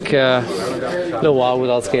take a little while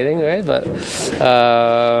without skating, right? But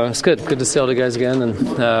it's good to see all the guys again and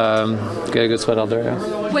get a good sweat out there.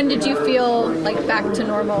 Yeah. When did you feel like back to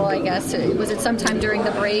normal, I guess? Was it sometime during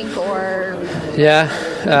the break or were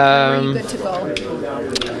you good to go?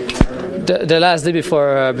 The last day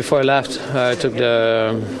before I left, I took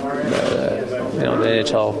the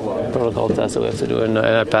NHL protocol test that we have to do, and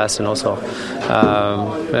I passed, so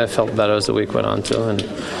I felt better as the week went on too, and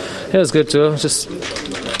it was good too. Just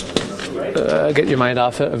get your mind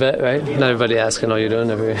off it a bit, right? Not everybody asking how you're doing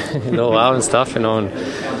every while and stuff, and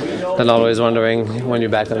always wondering when you're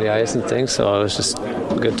back on the ice and things. So it was just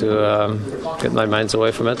good to get my minds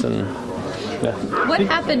away from it. And yeah. What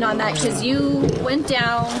happened on that? Because you went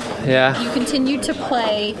down. Yeah. You continued to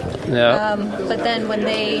play. Yeah. But then when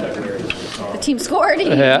the team scored, you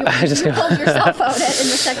pulled yourself out in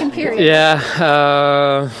the second period. Yeah.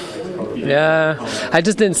 I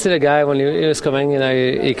just didn't see the guy when he was coming, and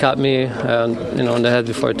he caught me, on the head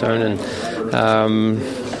before I turned, and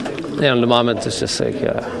in the moment it's just like,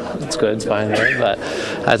 it's good, it's fine, right? But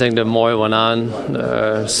I think the more it went on,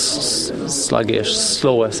 sluggish,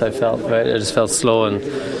 slowest I felt, right? I just felt slow, and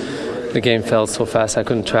the game felt so fast I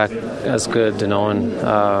couldn't track as good, and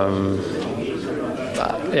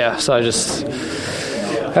so I just.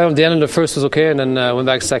 The end of the first was okay, and then went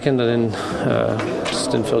back second, and then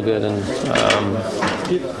just didn't feel good. And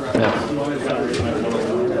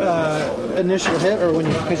initial hit, or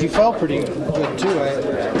because you felt pretty good too.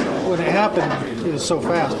 When it happened, it was so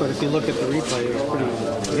fast. But if you look at the replay, it was pretty.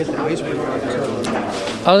 You hit the ice pretty hard. I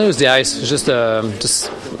don't think it was the ice. It was just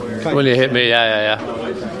when you hit me.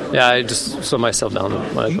 Yeah, I just slowed myself down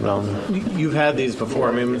when I come down. You've had these before.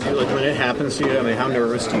 I mean, like when it happens to you, how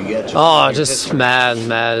nervous do you get? Just mad,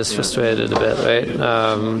 just frustrated a bit, right?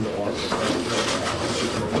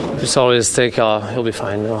 Just always think, he'll be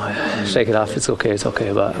fine. Shake it off. It's okay.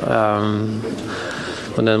 But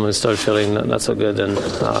and then when you start feeling not so good, then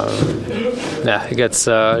it gets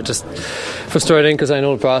just frustrating because I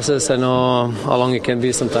know the process. I know how long it can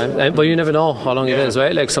be sometimes, but you never know how long it is,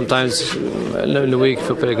 right? Like sometimes in the week I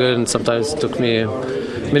feel pretty good, and sometimes it took me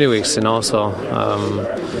many weeks, So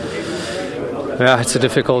it's a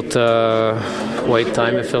difficult wait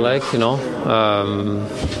time. I feel like, and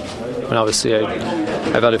obviously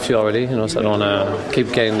I've had a few already, so I don't want to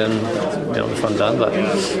keep getting them, the fun done. But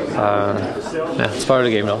it's part of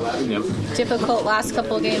the game, though. Yep. Difficult last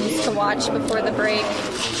couple of games to watch before the break.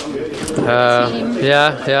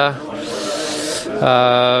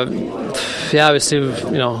 Obviously,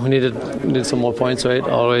 we needed some more points, right?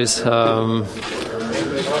 Always.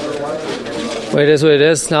 It is what it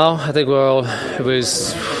is now. I think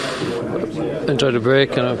everybody's enjoyed the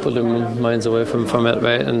break and put their minds away from it,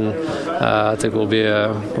 right? And I think we'll be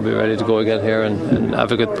ready to go again here and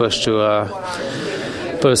have a good push to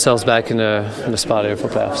put ourselves back in the spot here for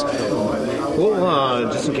playoffs.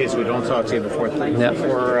 Well, just in case we don't talk to you before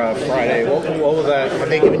Friday, what was that? Have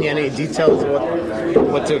they given you any details of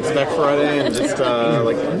what to expect Friday? And just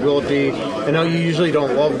will it be? I know you usually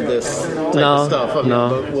don't love this type of stuff. But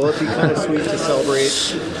will it be kind of sweet to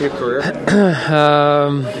celebrate your career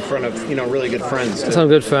in front of really good friends? Some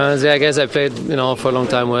good friends. Yeah, I guess I played for a long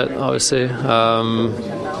time with, obviously.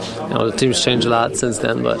 The team's changed a lot since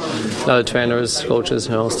then, but the trainers, coaches,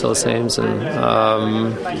 still the same.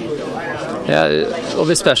 And it'll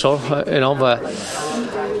be special, but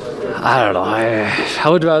I don't know. I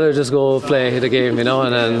would rather just go play the game, and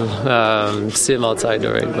then see him outside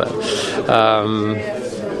during. But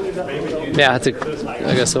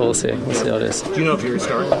I guess we'll see. We'll see how it is. Do you know if you're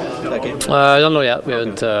starting that game? I don't know yet. We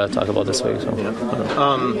haven't talked about this week. So.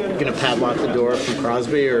 You're gonna padlock the door from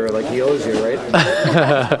Crosby, or like he owes you, right?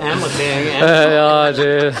 And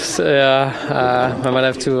I might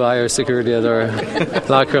have to hire security at our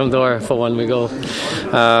locker room door for when we go.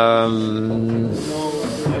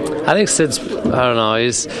 I think Sid's, I don't know,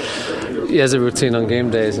 he has a routine on game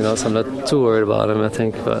days, so I'm not too worried about him, I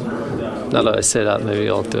think. But now that I say that, maybe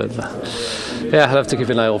I'll do it. But I'll have to keep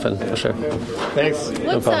an eye open for sure. Thanks.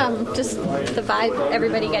 What's just the vibe,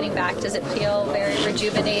 everybody getting back? Does it feel very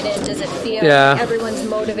rejuvenated? Does it feel like everyone's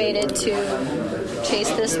motivated to chase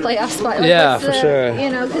this playoff spot? For sure.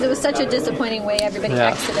 Because it was such a disappointing way everybody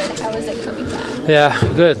exited. How is it coming back? Yeah,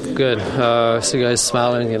 good. See you guys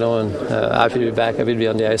smiling, and happy to be back, happy to be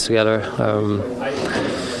on the ice together.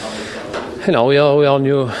 We all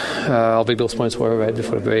knew how big those points were right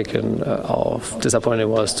before the break, and how disappointing it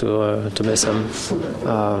was to miss them.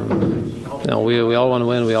 We all want to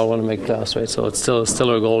win. We all want to make playoffs, right? So it's still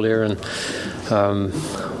our goal here, and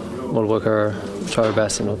we'll try our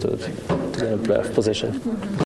best, to get in a playoff position.